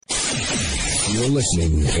You're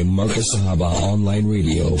listening to Marcus Sahaba Online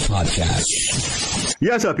Radio Podcast.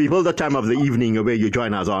 Yes, sir, people, the time of the evening where you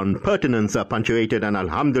join us on Pertinence, Punctuated, and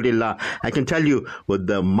Alhamdulillah, I can tell you with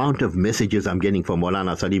the amount of messages I'm getting from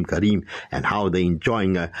Maulana Salim Karim and how they're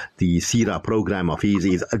enjoying the Seerah program of his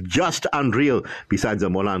is just unreal. Besides the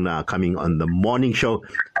Maulana coming on the morning show,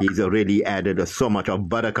 he's really added so much of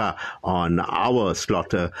barakah on our slot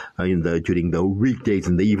during the weekdays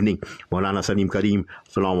in the evening. Maulana Salim Karim,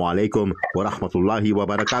 Assalamu alaikum wa rahmatullahi wa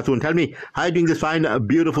barakatuh. And tell me, how are you doing this fine,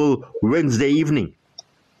 beautiful Wednesday evening?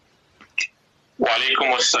 Wa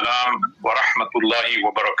alaikum assalam wa rahmatullahi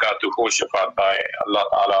wa barakatuhu. Shafat bhai, Allah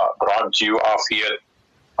Ta'ala grant you afiyat.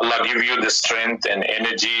 Allah give you the strength and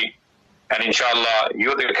energy. And inshallah,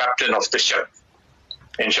 you're the captain of the ship.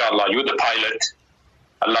 Inshallah, you're the pilot.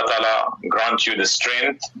 Allah Ta'ala grant you the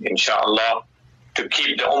strength, inshallah, to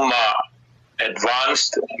keep the Ummah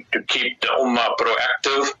advanced, to keep the Ummah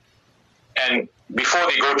proactive. And before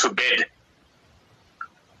they go to bed,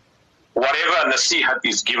 whatever nasihat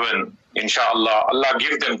is given, inshallah, Allah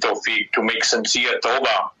give them tawfiq to make sincere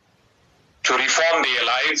tawbah, to reform their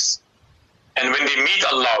lives. And when they meet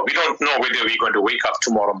Allah, we don't know whether we're going to wake up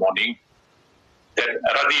tomorrow morning. That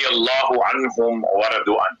radiyallahu anhum wa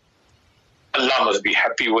radu an. Allah must be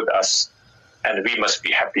happy with us, and we must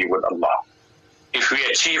be happy with Allah. If we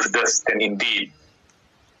achieve this, then indeed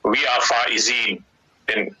we are faizeen,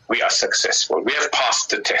 then we are successful. We have passed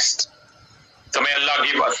the test. So may Allah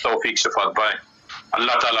give us tawfiq, Shafat bhai.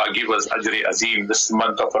 Allah Ta'ala give us ajri azim. This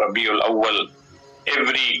month of Rabiul Awwal,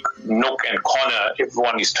 every nook and corner,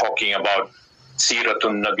 everyone is talking about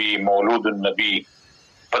Siratun Nabi, Mawludun Nabi.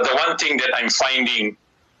 But the one thing that I'm finding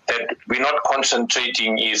that we're not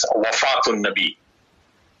concentrating is Wafatun Nabi.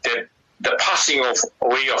 That the passing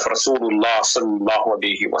away of Rasulullah sallallahu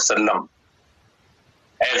alayhi wa sallam.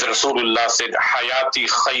 As Rasulullah said, Hayati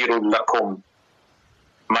khayrul lakum.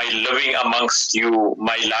 My living amongst you,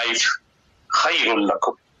 my life, khayrul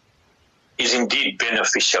lakum, is indeed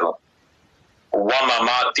beneficial. Wa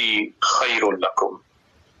mamati khayrul lakum.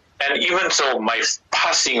 And even so, my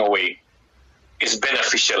passing away is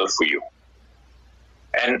beneficial for you.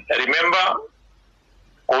 And remember,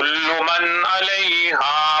 كل من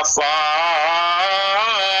عليها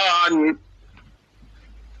فان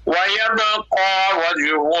ويبقى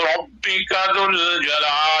وجه ربك ذو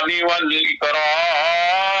الجلال والإكرام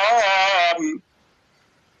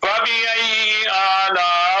فبأي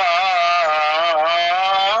آلاء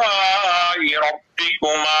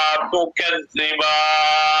ربكما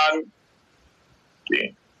تكذبان.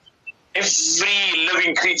 Every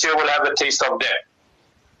living creature will have a taste of death.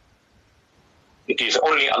 It is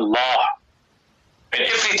only Allah. And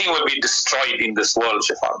everything will be destroyed in this world,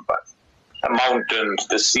 Shafat. The mountains,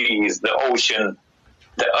 the seas, the ocean,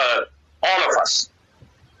 the earth, all of us.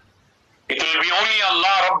 It will be only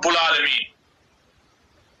Allah Rabbul Alameen.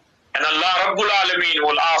 And Allah Rabbul Alameen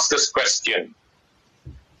will ask this question.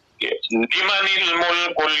 Limanil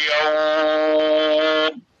mulkul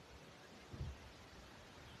yawm.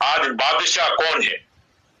 Aaj Badshah kaun hai?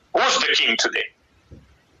 Who's the king today?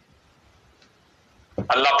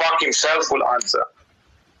 Allah Pak himself will answer.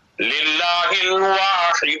 Lillahil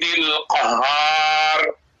wahidil qahhar.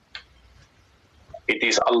 It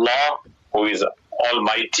is Allah who is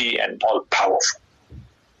almighty and all powerful.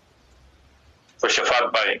 So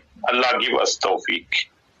Shafat bhai, Allah give us tawfiq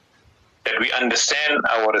that we understand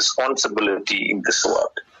our responsibility in this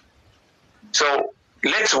world. So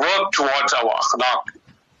let's work towards our akhlaq.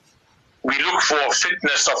 We look for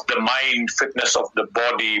fitness of the mind, fitness of the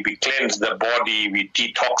body. We cleanse the body. We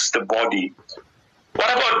detox the body.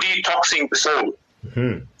 What about detoxing the soul?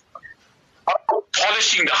 Mm-hmm.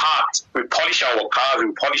 Polishing the heart. We polish our cars.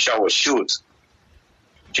 We polish our shoes.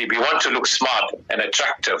 See, we want to look smart and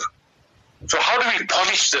attractive. So how do we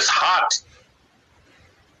polish this heart?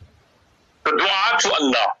 The dua to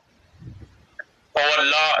Allah. Oh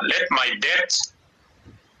Allah, let my debt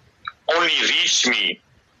only reach me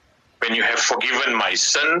when you have forgiven my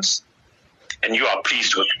sins and you are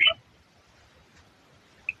pleased with me.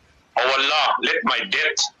 Oh Allah, let my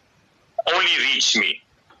debt only reach me.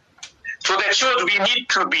 So that shows we need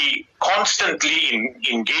to be constantly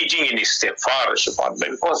engaging in istighfar,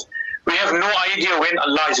 because we have no idea when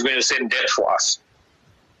Allah is going to send death for us.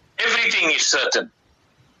 Everything is certain,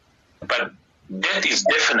 but death is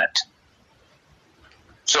definite.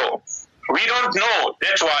 So we don't know.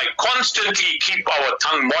 That's why constantly keep our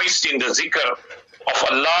tongue moist in the zikr of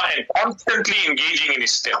Allah and constantly engaging in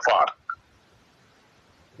istighfar.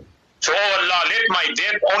 So, oh Allah, let my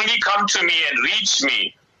death only come to me and reach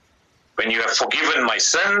me when you have forgiven my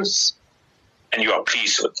sins and you are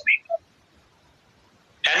pleased with me.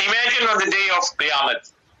 And imagine even on the day of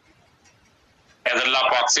Qiyamah. As Allah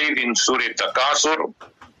Pak said in Surah Takasur,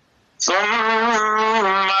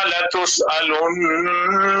 ثُمَّ لَتُسْأَلُنَّ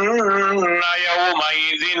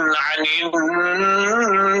يَوْمَئِذٍ عَنِ النَّعِيمِ.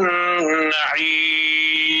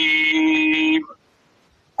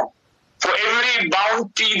 For every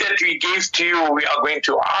bounty that we gave to you, we are going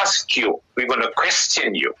to ask you, we're going to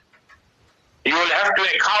question you. You will have to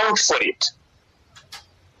account for it.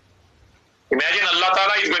 Imagine Allah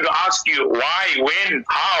Ta'ala is going to ask you why, when,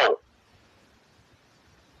 how.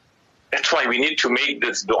 That's why we need to make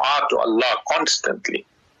this dua to Allah constantly.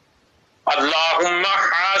 Allahumma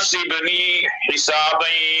hasibni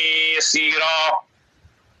hisaban yasira.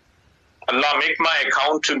 Allah, make my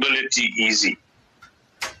accountability easy.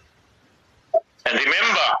 And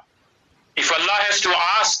remember, if Allah has to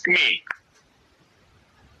ask me,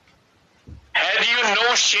 had you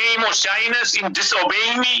no shame or shyness in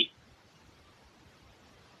disobeying me?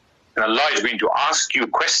 And Allah is going to ask you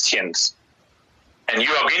questions, and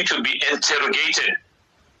you are going to be interrogated.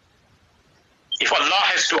 If Allah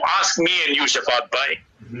has to ask me and you, Shafat bhai,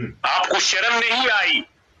 aapko sharam nahi aayi.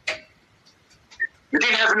 You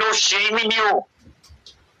didn't have no shame in you,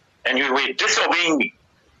 and you were disobeying me.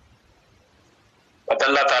 But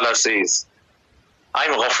Allah Ta'ala says,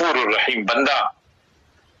 I'm Ghafurur Rahim, Banda.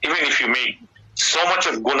 Even if you make so much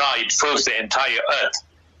of guna, it fills the entire earth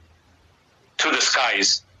to the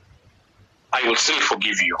skies, I will still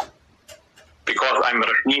forgive you, because I'm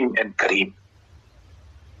Rahim and Karim.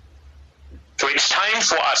 So it's time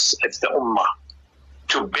for us as the Ummah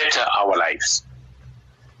to better our lives.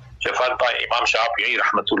 Shafat by Imam Shafi'i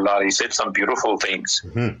Rahmatullah, he said some beautiful things.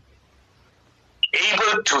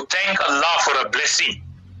 Able to thank Allah for a blessing.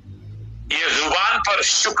 Ye zuban par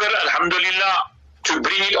shukr, alhamdulillah, to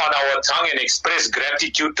bring it on our tongue and express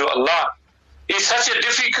gratitude to Allah is such a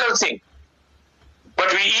difficult thing.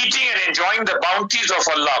 But we eating and enjoying the bounties of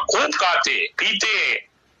Allah. Khoob kaate, peete,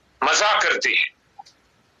 maza karte.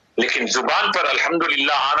 Lekin zuban par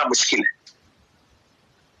alhamdulillah aana mushkil hai.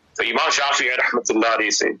 So Imam Shafi'i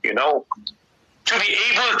Rahmatullah said, you know, to be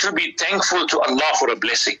able to be thankful to Allah for a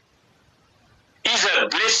blessing is a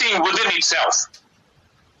blessing within itself.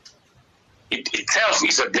 It itself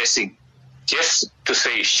is a blessing. Just to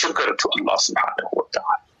say shukr to Allah subhanahu wa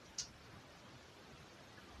ta'ala.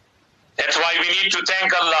 That's why we need to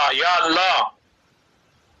thank Allah. Ya Allah,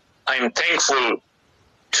 I'm thankful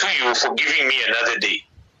to you for giving me another day.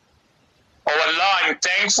 Oh Allah, I'm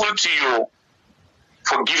thankful to you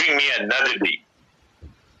for giving me another day.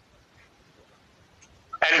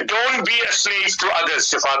 And don't be a slave to others,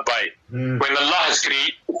 Shafat bhai. When Allah has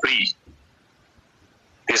created you free,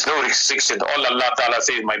 there's no restriction. All Allah Ta'ala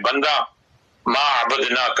says, my banda, ma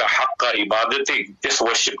abadnaka haqqa ibadatik, just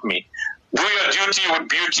worship me. Do your duty with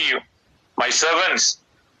beauty, my servants.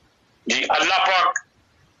 Allah Pak,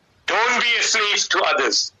 don't be a slave to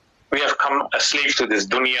others. We have come a slave to this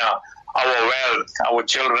dunya, our wealth, our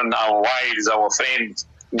children, our wives, our friends.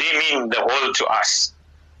 They mean the whole to us.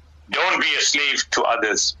 Don't be a slave to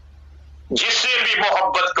others. Jisse bhi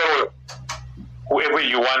mohabbat karo. Whoever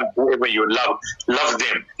you want, whoever you love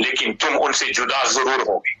them. Lekin tum unse juda zarur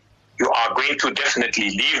hoge. You are going to definitely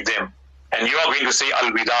leave them, and you are going to say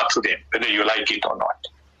alwida to them, whether you like it or not.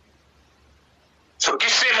 So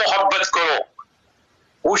kisse mohabbat karo.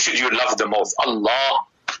 Who should you love the most? Allah,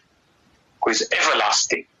 who is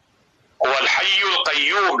everlasting. Wal hayyul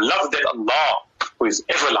qayyum, love that Allah who is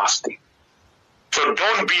everlasting. So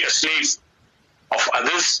don't be a slave of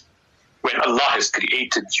others when Allah has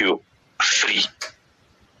created you free.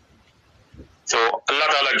 So Allah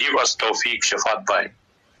Ta'ala give us tawfiq, Shafat bhai.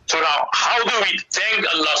 So now, how do we thank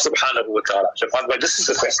Allah subhanahu wa ta'ala? Shafat bhai, this is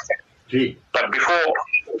a question. But before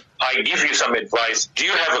I give you some advice, do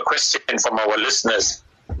you have a question from our listeners?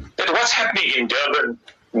 That what's happening in Durban?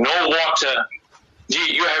 No water.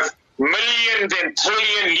 You have millions and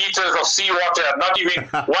trillion liters of seawater, not even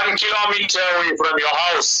 1 kilometer away from your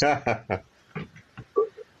house.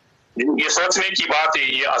 ये सोचने की बात है,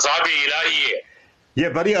 ये अज़ाब इलाही है. ये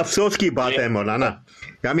बड़ी अफसोस की बात है मौलाना.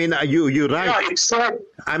 I mean, you're right. Yeah, it's sad.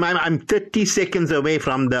 I'm 30 seconds away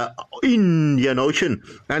from the Indian Ocean,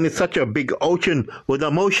 and it's such a big ocean with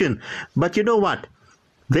emotion. But you know what?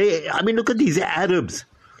 Look at these Arabs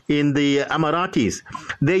in the Emiratis.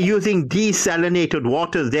 They're using desalinated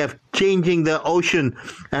waters. They're changing the ocean,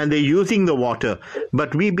 and they're using the water.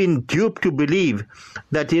 But we've been duped to believe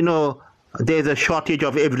that, there's a shortage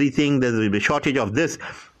of everything, there's a shortage of this.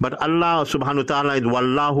 But Allah subhanahu wa ta'ala is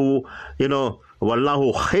Wallahu,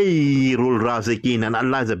 Wallahu khairul raziqeen, and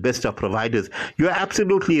Allah is the best of providers. You're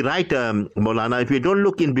absolutely right, Maulana. If you don't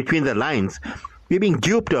look in between the lines, we're being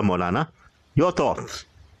duped, Maulana. Your thoughts?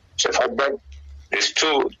 Shafat bhai, there's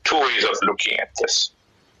two ways of looking at this.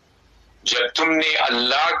 जब तुमने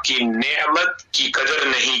अल्लाह की नेमत की कदर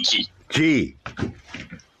नहीं की जी,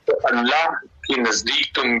 तो अल्लाह के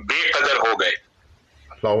नजदीक तुम बेकदर हो गए.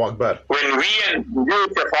 Allahu Akbar. When we and you,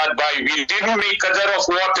 Shafat bhai, we didn't make qadar of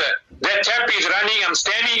water. That tap is running. I'm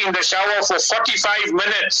standing in the shower for 45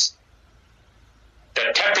 minutes.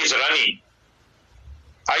 The tap is running.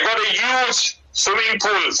 I got a huge swimming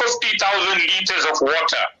pool, 50,000 liters of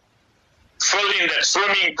water. Fill in that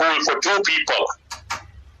swimming pool for 2 people.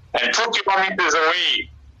 And 2 kilometers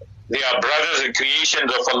away, there are brothers and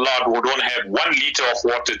creations of Allah who don't have 1 liter of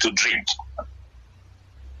water to drink.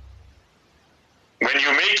 When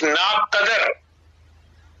you make qadar,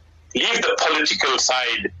 leave the political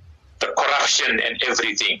side, the corruption and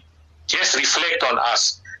everything. Just reflect on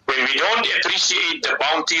us. When we don't appreciate the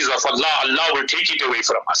bounties of Allah, Allah will take it away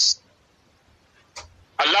from us.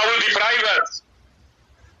 Allah will deprive us.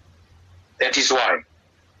 That is why.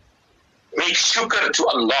 Make shukr to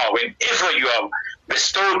Allah whenever you are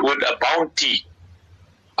bestowed with a bounty.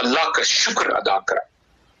 Allah ka shukr ada kar.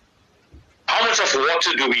 How much of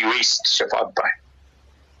water do we waste, Shafat bhai?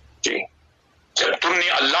 जी, जब तुमने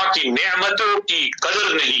अल्लाह की नेमतों की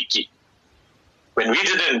कदर नहीं की, when we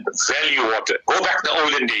didn't value water, go back the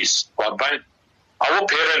olden days, our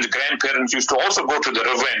parents, grandparents used to also go to the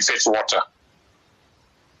river and fetch water.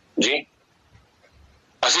 Ji,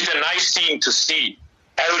 was it a nice thing to see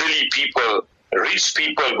elderly people, rich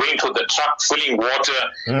people going to the truck filling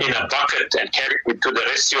water in a bucket and carrying it to the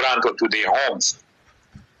restaurant or to their homes?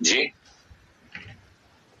 Ji,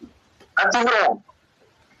 nothing wrong.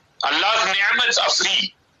 Allah's ni'mats are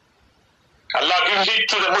free. Allah gives it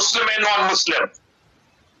to the Muslim and non-Muslim.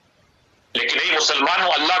 लेकिन नहीं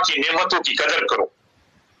मुसलमानों, अल्लाह की नेमतों की कदर करो.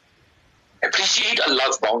 Appreciate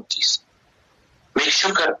Allah's bounties. Make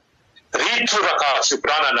shukr. Read 2 rakat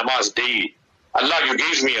shukrana namaz daily. Allah, you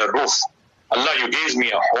gave me a roof. Allah, you gave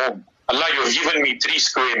me a home. Allah, you have given me 3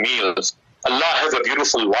 square meals. Allah, have a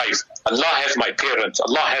beautiful wife. Allah, have my parents.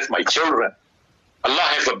 Allah, have my children. Allah,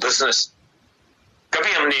 have a business.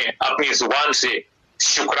 कभी हमने अपनी जुबान से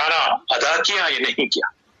शुक्राना अदा किया या नहीं किया?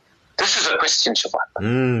 This is a question,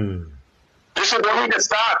 Shafat. This is only the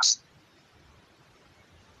start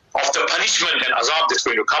of the punishment and azab that's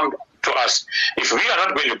going to come to us if we are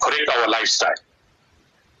not going to correct our lifestyle.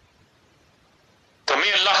 So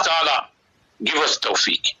may Allah Ta'ala give us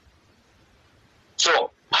tawfiq.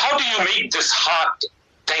 So, how do you make this heart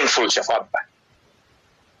thankful, Shafat?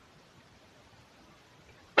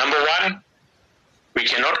 Number 1, we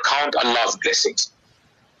cannot count Allah's blessings.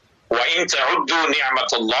 وَإِن تَعُدُّوا نِعْمَةَ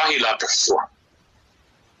اللَّهِ لَا تُحْصُوهَا.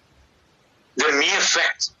 The mere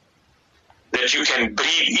fact that you can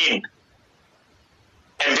breathe in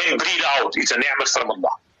and then breathe out is a ni'mat from Allah.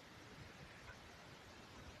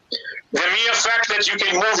 The mere fact that you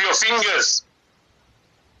can move your fingers,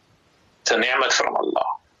 it's a ni'mat from Allah.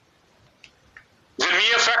 The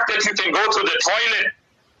mere fact that you can go to the toilet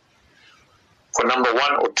for number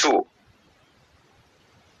 1 or 2.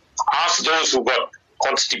 Ask those who got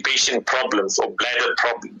constipation problems or bladder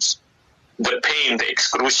problems, the pain, the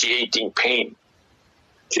excruciating pain.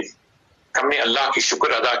 Kamne Allah ki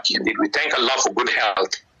shukr ada ki. We thank Allah for good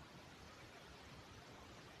health.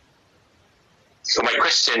 So my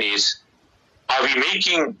question is, are we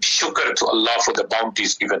making shukr to Allah for the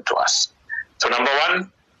bounties given to us? So number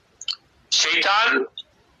 1, Shaitan,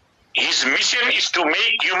 his mission is to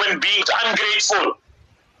make human beings ungrateful.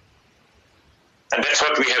 And that's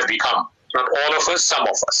what we have become. Not all of us, some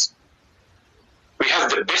of us. We have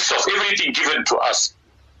the best of everything given to us,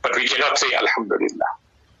 but we cannot say Alhamdulillah.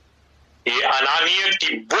 Ye ananiyat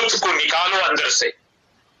ki budh ko nikalo andar se.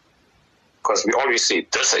 Because we always say,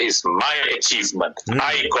 this is my achievement.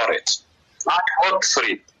 I got it. I worked for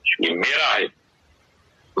it. Ye mera hai.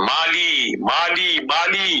 Mali, Mali,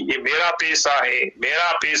 Mali. Ye mera paisa hai.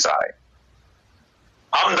 Mera paisa hai.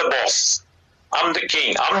 I'm the boss. I'm the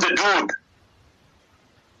king. I'm the dude.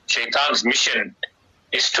 Shaitan's mission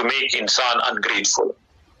is to make insan ungrateful.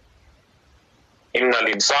 Innal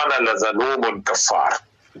insana lazalumun kafar.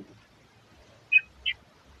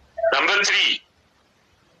 Number 3,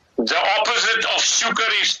 the opposite of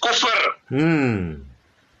shukr is kufr.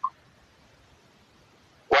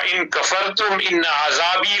 وَإِن كَفَرْتُمْ إِنَّ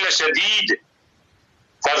عَذَابِي لَشَدِيدٌ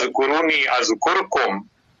فَاذْكُرُونِي أَذْكُرْكُمْ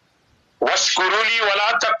وَاشْكُرُوا لِي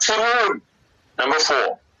وَلَا تَكْفُرُونَ. Number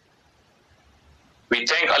 4, we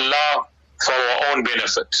thank Allah for our own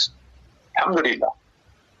benefits. Alhamdulillah.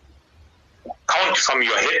 Count from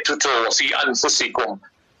your head to toe. فِي أَنفُسِكُمْ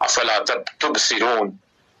أَفَلَا تُبْصِرُونَ.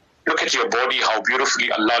 Look at your body, how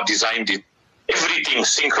beautifully Allah designed it. Everything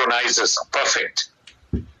synchronizes perfect.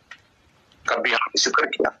 शुक्र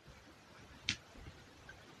किया.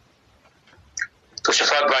 So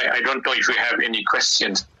Shafat bhai, I don't know if you have any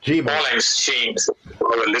questions. All I'm saying to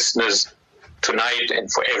our listeners tonight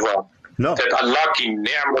and forever, that Allah ki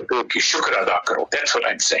ni'maton ki shukr ada karo. That's what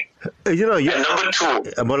I'm saying. You know, and number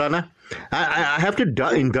two, Maulana, I have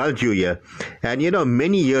to indulge you here. And you know,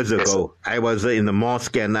 many years ago, I was in the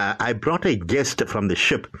mosque and I brought a guest from the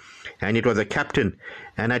ship. And it was a captain.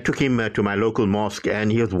 And I took him to my local mosque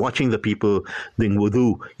and he was watching the people doing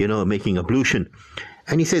wudu, you know, making ablution.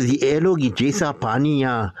 And he says, ये लोग जैसा पानी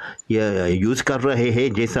ये use कर रहे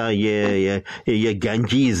हैं जैसा ये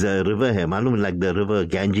Ganges river है मालूम, like the river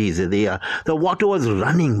Ganges, the water was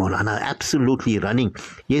running, Maulana, absolutely running.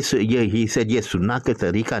 Yes, he said, yes, सुनना का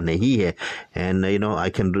तरीका नहीं है. And you know, I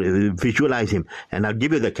can visualize him. And I'll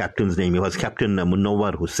give you the captain's name. He was Captain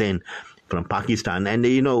Munawar Hussain from Pakistan. And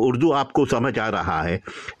you know, Urdu aapko samajh aa raha hai.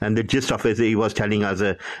 And the gist of it, he was telling us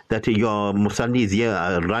that your musallis here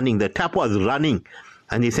are running, the tap was running.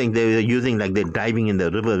 And he's saying they were using, like they're diving in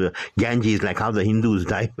the river Ganges, like how the Hindus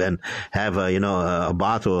dive and have, you know, a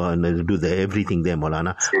bath or and do everything there,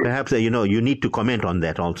 Maulana. Perhaps, you know, you need to comment on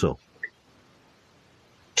that also.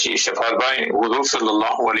 Shafat bhai, Wudu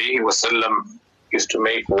sallallahu alayhi wasallam used to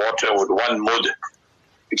make water with 1 mud,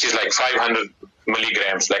 which is like 500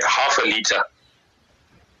 milligrams, like half a liter.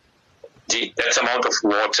 That's the amount of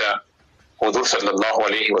water Wudu sallallahu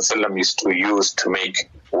alayhi wasallam used to use to make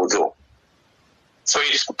wudu. So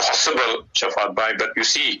it's possible, Shafat bhai, but you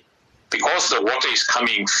see, because the water is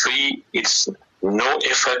coming free, it's no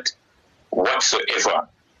effort whatsoever.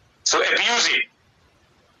 So abuse it.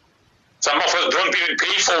 Some of us don't even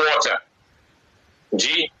pay for water.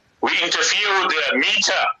 We interfere with the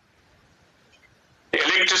meter, the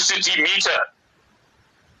electricity meter.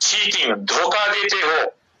 Cheating, dhoka dete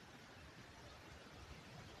ho.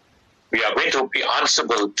 We are going to be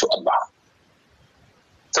answerable to Allah.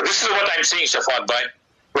 So this is what I'm saying, Shafat bhai.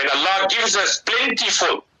 When Allah gives us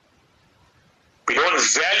plentiful, we don't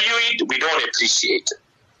value it, we don't appreciate it.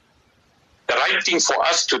 The right thing for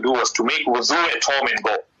us to do was to make wudu at home and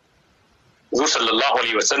go. Wudu sallallahu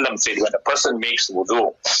alayhi wa sallam said, when a person makes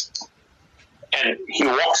wudu and he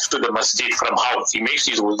walks to the masjid from house, he makes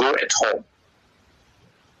his wudu at home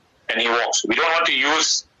and he walks. We don't want to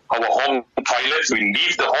use our home toilets. We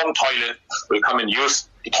leave the home toilet, we'll come and use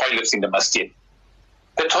the toilets in the masjid.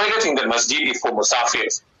 The toilet in the masjid is for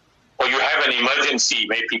musafirs, or you have an emergency,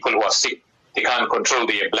 maybe people who are sick, they can't control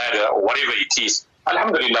their bladder or whatever it is.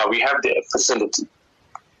 Alhamdulillah, we have the facility.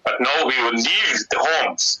 But now we will leave the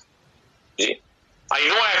homes. I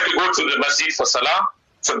know I have to go to the masjid for salah,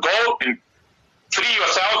 so go and free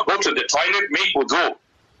yourself, go to the toilet, make wudu.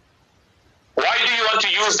 Why do you want to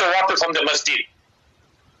use the water from the masjid?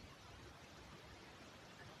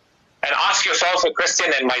 And ask yourself a question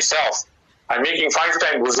and myself. I'm making 5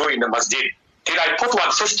 times wuzu in the masjid. Did I put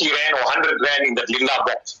 150 rand or 100 rand in that lillah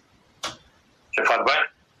box? Shafat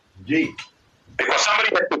bhai? Because somebody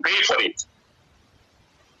had to pay for it.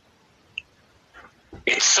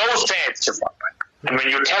 It's so sad, Shafat bhai. And when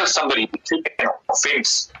you tell somebody to take an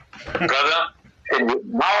offense, brother, and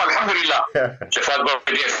now alhamdulillah, Shafat bhai,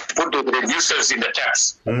 they have put the reducers in the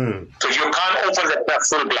taps. So you can't open the tap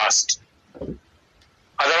full blast.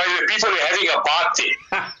 Otherwise, the people are having a party.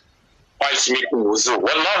 Whilst making wuzu.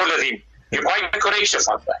 Wallahu ladhim. You're quite correct,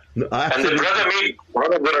 Shafat bhai. And the brother made,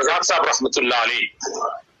 one of the Razak Sahab rahmatullah alayhi,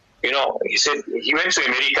 you know, he said he went to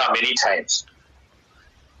America many times.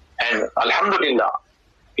 And alhamdulillah,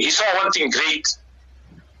 he saw one thing great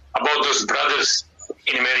about those brothers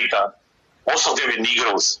in America. Most of them were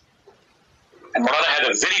Negroes. And Maulana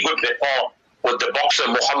had a very good rapport with the boxer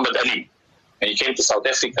Muhammad Ali. When he came to South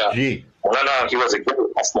Africa, Maulana, he was a good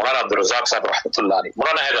of Maulana Abdul Razak Sahab rahmatullah alayhi.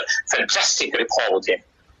 Maulana had a fantastic rapport with him.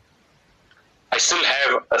 I still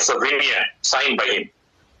have a souvenir signed by him.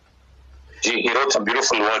 He wrote some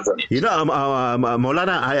beautiful words on it. You know,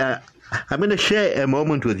 Maulana, I'm going to share a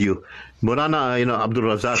moment with you. Maulana, you know, Abdul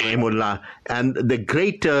Razak Rahimullah, and the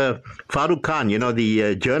great Farooq Khan, you know,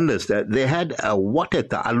 the journalist, they had what a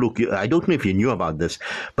ta'alluq. I don't know if you knew about this,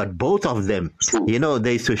 but both of them, you know,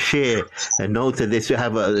 they used to share notes, they used to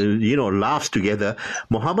have, you know, laughs together.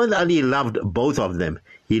 Muhammad Ali loved both of them.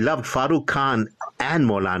 He loved Farooq Khan and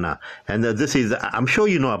Maulana. And this is, I'm sure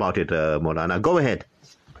you know about it, Maulana. Go ahead.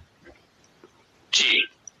 Gee.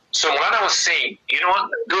 So Maulana was saying, you know,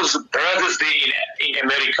 those brothers in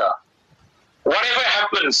America, whatever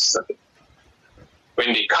happens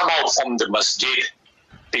when they come out from the masjid,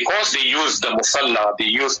 because they use the musalla, they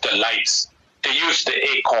use the lights, they use the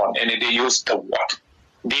aircon, and they use the what,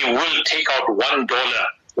 they will take out $1,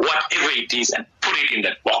 whatever it is, and put it in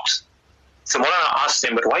that box. So Maulana asked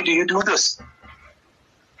them, but why do you do this?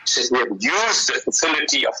 says we have used the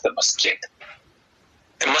facility of the masjid.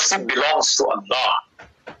 The masjid belongs to Allah.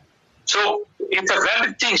 So it's a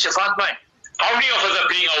valid thing, Shafat bhai. How many of us are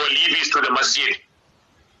paying our levies to the masjid?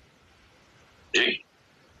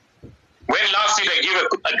 When last did I give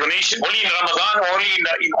a donation? Only in Ramadan or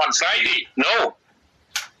only on Friday? No.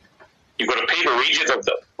 You've got to pay the wages of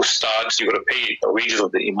the ustads, you've got to pay the wages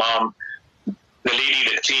of the imam, the lady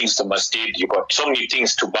that cleans the masjid. You've got so many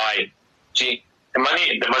things to buy. See, the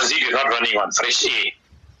money, the masjid is not running on fresh air.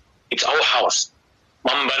 It's our house.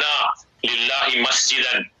 Man bana lillahi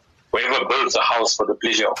masjidan. Whoever builds a house for the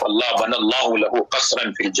pleasure of Allah, banallahu lahu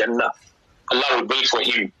qasran fil jannah. Allah will build for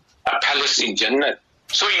him a palace in Jannah.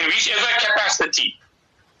 So in whichever capacity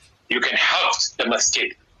you can help the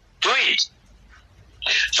masjid, do it.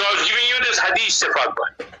 So I was giving you this hadith, Shafat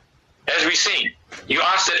bhai. As we say, you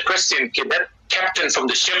asked that question, that captain from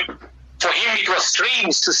the ship, for him it was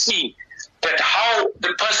strange to see that how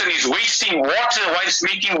the person is wasting water whilst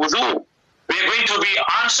making wudu. We are going to be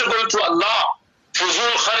answerable to Allah.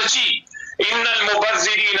 Fuzul kharji. Innal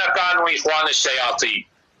mubazzirina kanu ikhwan ash-shayateen.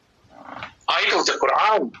 Ayat of the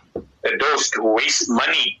Quran, that those who waste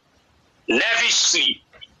money lavishly,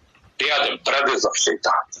 they are the brothers of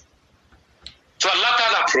shaitan. So Allah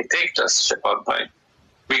Ta'ala protect us, Shafat bhai.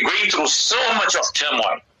 We're going through so much of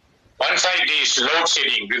turmoil. One side there is load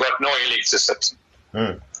shedding, we got no electricity.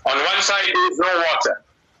 On one side there is no water.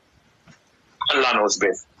 Allah knows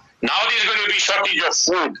best. Now there's going to be shortage of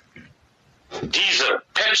food, diesel,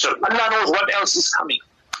 petrol. Allah knows what else is coming.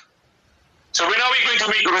 So when are we going to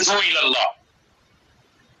make ruju ilallah?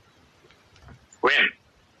 When?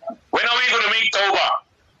 When are we going to make tawbah?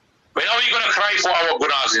 When are we going to cry for our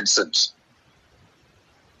gunas and sins?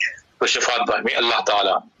 So Shafat bhai, may Allah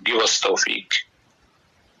Ta'ala give us tawfiq.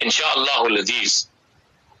 Insha'Allah al-Aziz.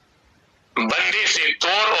 Bande se tor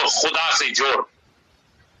or khuda se jor.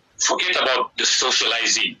 Forget about the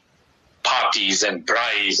socializing, parties and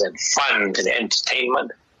brides and fun and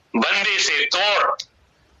entertainment. Bande se tor.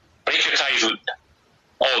 Break your ties with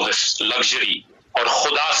all this luxury, or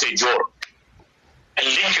khuda se jor, and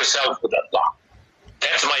link yourself with Allah.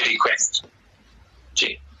 That's my request.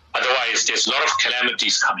 See, otherwise there's a lot of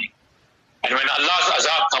calamities coming. And when Allah's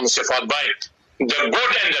azab comes, Shafat bhai, the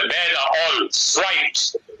good and the bad are all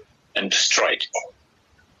swiped and destroyed.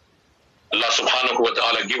 Allah subhanahu wa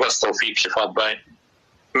ta'ala give us tawfiq, Shafat bhai.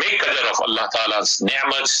 Make qadr of Allah Ta'ala's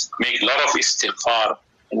ni'mats, make a lot of istighfar,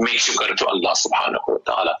 and make shukr to Allah subhanahu wa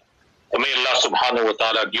ta'ala. So may Allah subhanahu wa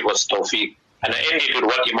ta'ala give us tawfiq. And I ended with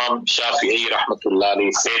what Imam Shafi'i rahmatullah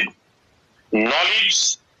alayhi said.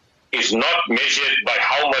 Knowledge is not measured by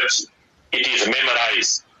how much it is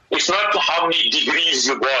memorized. It's not how many degrees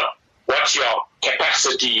you got, what's your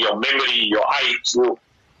capacity, your memory, your IQ,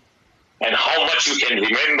 and how much you can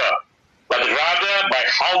remember, but rather by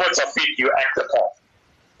how much of it you act upon.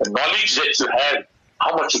 The knowledge that you have,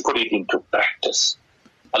 how much you put it into practice.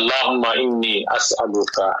 Allahumma inni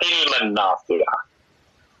as'aluka ilman nafi'a.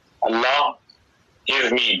 Allah,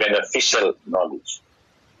 give me beneficial knowledge.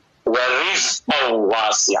 Wa rizqan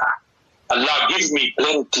wasi'a. Allah, give me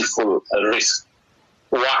plentiful rizq.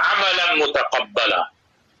 Wa amalan mutaqabbala.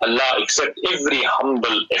 Allah, accept every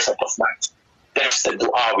humble effort of mine. That's the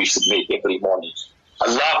dua we should make every morning.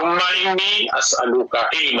 Allahumma inni as'aluka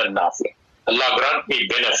ilman nafi'a. Allah, grant me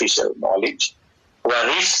beneficial knowledge. Wa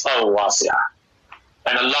rizqan wasi'a.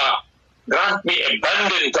 And Allah, grant me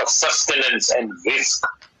abundance of sustenance and rizq.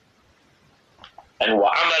 And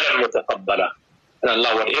wa amalan mutaqabbala. And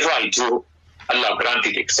Allah, whatever I do, Allah grant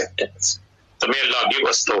it acceptance. So may Allah give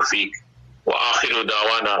us tawfiq. Wa akhiru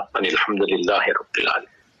dawana anil hamdulillahi rabbil alamin.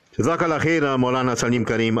 Jazakallah khair, Maulana Salim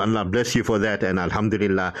Karim. Allah bless you for that, and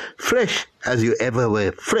alhamdulillah, fresh as you ever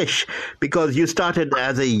were, fresh, because you started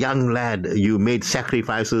as a young lad, you made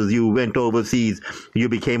sacrifices, you went overseas, you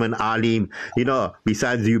became an alim, you know,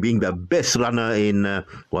 besides you being the best runner in,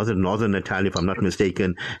 was it Northern Italy, if I'm not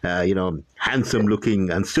mistaken, you know, handsome looking,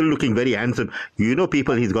 and still looking very handsome. You know,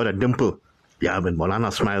 people, he's got a dimple. Yeah, when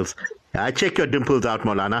Maulana smiles, I check your dimples out,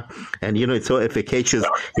 Maulana, and you know it's so efficacious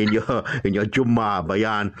in your Jummah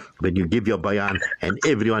bayan, when you give your bayan and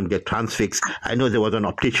everyone get transfixed. I know there was an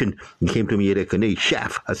optician, he came to me, he reckon, hey,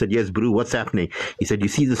 Shaf. I said, yes, bro, what's happening? He said, you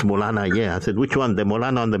see this Maulana? Yeah. I said, which one? The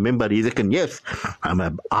Maulana on the member? He reckon, yes, I'm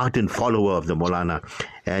an ardent follower of the Maulana.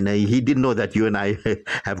 And he didn't know that you and I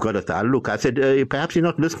have got a ta'alluq. I said, perhaps you're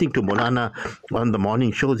not listening to Maulana on the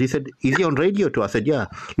morning shows. He said, is he on radio too? I said, yeah,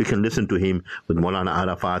 you can listen to him with Maulana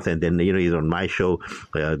Arafat, and then you know he's on my show,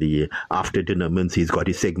 the after dinner mints. He's got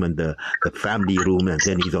his segment, the family room, and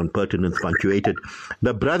then he's on Pertinence, Puntuated.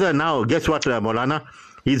 The brother now, guess what, Maulana?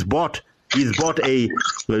 He's bought a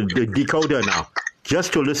decoder now.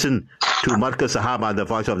 just to listen to Markaz Sahaba, the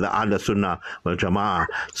voice of the Ahl Sunnah wal Jama'ah.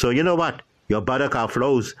 So you know what? Your barakah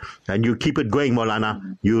flows and you keep it going,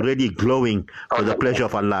 Maulana. You're really glowing for the pleasure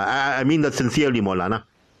of Allah. I mean that sincerely, Maulana.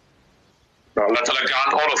 Allah Ta'ala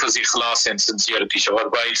grant all of us ikhlas and sincerity.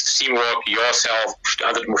 Shafat Bhai, it's teamwork, yourself,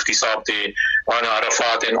 Hazrat Mufti Sahab, Wana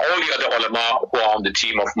Arafat, and all the other ulama who are on the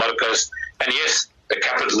team of Markaz. And yes, the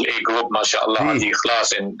capital A group, mashallah, the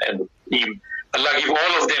ikhlas and the team. Allah give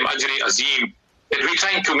all of them ajri azim, that we're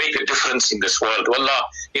trying to make a difference in this world. Wallah,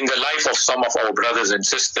 in the life of some of our brothers and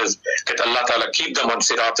sisters, that Allah Ta'ala keep them on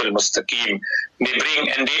Sirat al-Mustaqim. They bring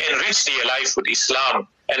and they enrich their life with Islam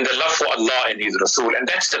and the love for Allah and His Rasul. And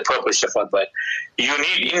that's the purpose, Shafat Bhai. You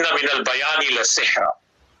need inna min al-bayani la sihra.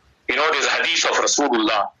 You know, there's a hadith of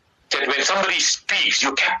Rasulullah that when somebody speaks,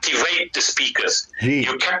 you captivate the speakers.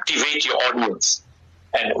 You captivate your audience.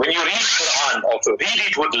 And when you read Quran also, read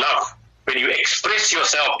it with love. When you express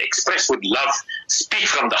yourself, express with love, speak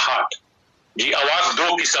from the heart. जी आवाज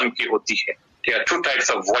दो किस्म की होती है. There are two types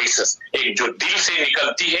of voices. एक जो दिल से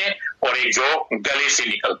निकलती है और एक जो गले से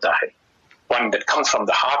निकलता है. One that comes from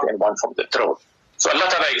the heart and one from the throat. So Allah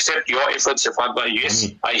Ta'ala accept your efforts, Shafat Bhai. Yes,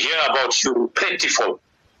 I hear about you plentiful.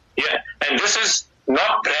 Yeah, and this is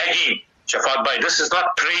not bragging, Shafat Bhai. This is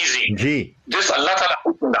not praising. This Allah Ta'ala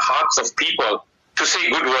put in the hearts of people to say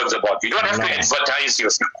good words about you. You don't have to advertise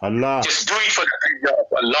yourself. Just do it for the pleasure of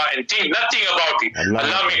Allah and think nothing about it.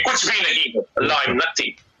 Allah mein kuch bhi nahi hai. Allah, I'm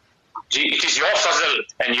nothing. It is your fazl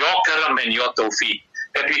and your karam and your tawfiq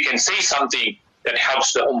that we can say something that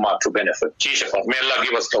helps the ummah to benefit. May Allah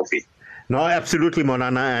give us tawfiq. No, absolutely,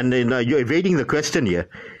 Maulana. And you're evading the question here.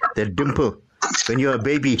 That dimple, when you're a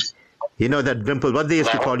baby, you know that dimple, what they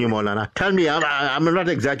used to call you, Maulana? Tell me, I'm not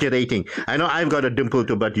exaggerating. I know I've got a dimple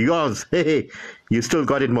too, but yours, hey, you still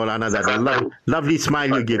got it, Maulana. That lovely smile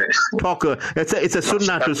you give. Talk, it's a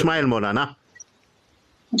sunnah to smile, Maulana.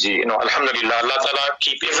 You know, alhamdulillah, Allah Ta'ala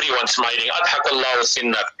keep everyone smiling. Adhakallahu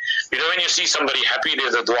sinnak. You know, when you see somebody happy,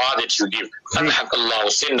 there's a dua that you give. Adhakallahu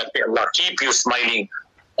sinnak. May Allah keep you smiling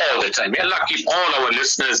all the time. May Allah keep all our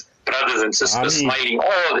listeners, brothers and sisters, smiling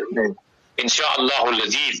all the time. Insha'Allah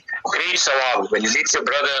al-Aziz. Great sawab. When you meet your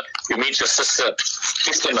brother, you meet your sister,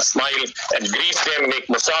 give them a smile and greet them, make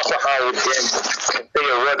musafaha with them, and say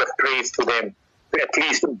a word of praise to them, to at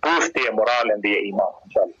least boost their morale and their iman.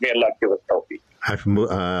 Inshallah. May Allah give us tawfiq.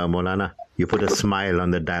 Maulana, you put a smile on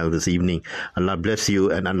the dial this evening. Allah bless you,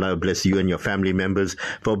 and Allah bless you and your family members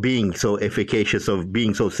for being so efficacious, of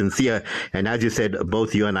being so sincere. And as you said,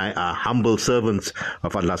 both you and I are humble servants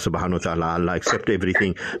of Allah subhanahu wa ta'ala. Allah accept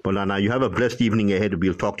everything. Maulana, you have a blessed evening ahead.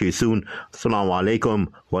 We'll talk to you soon. Assalamu alaikum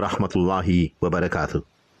wa rahmatullahi wa barakatuh.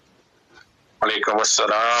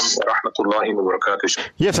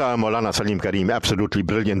 Yes, Maulana Salim Karim, absolutely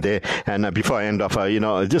brilliant there. And before I end off,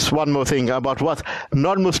 just one more thing about what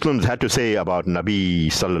non-Muslims had to say about Nabi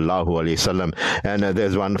Sallallahu Alaihi Wasallam. And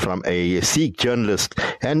there's one from a Sikh journalist.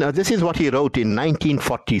 And this is what he wrote in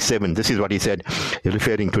 1947. This is what he said,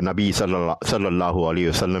 referring to Nabi Sallallahu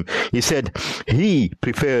Alaihi Wasallam. He said, he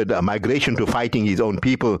preferred migration to fighting his own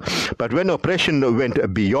people. But when oppression went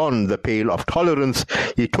beyond the pale of tolerance,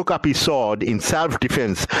 he took up his sword in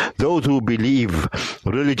self-defense. Those who believe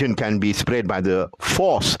religion can be spread by the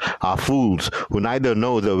force are fools who neither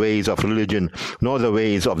know the ways of religion nor the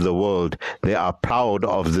ways of the world. They are proud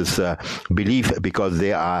of this belief because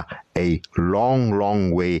they are a long,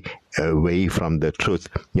 long way away from the truth.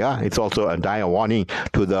 Yeah, it's also a dire warning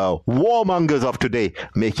to the warmongers of today,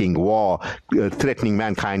 making war, threatening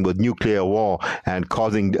mankind with nuclear war and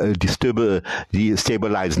causing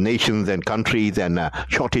destabilized nations and countries and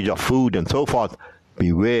shortage of food and so forth.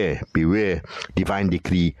 Beware, beware, divine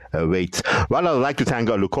decree awaits. Well, I'd like to thank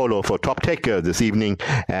Lukolo for Top Tech this evening,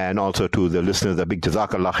 and also to the listeners, a big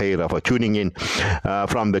Jazakallah khair for tuning in.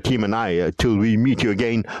 From the team and I, till we meet you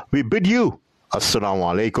again, we bid you Assalamu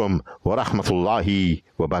alaikum wa rahmatullahi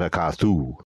wa barakatuh.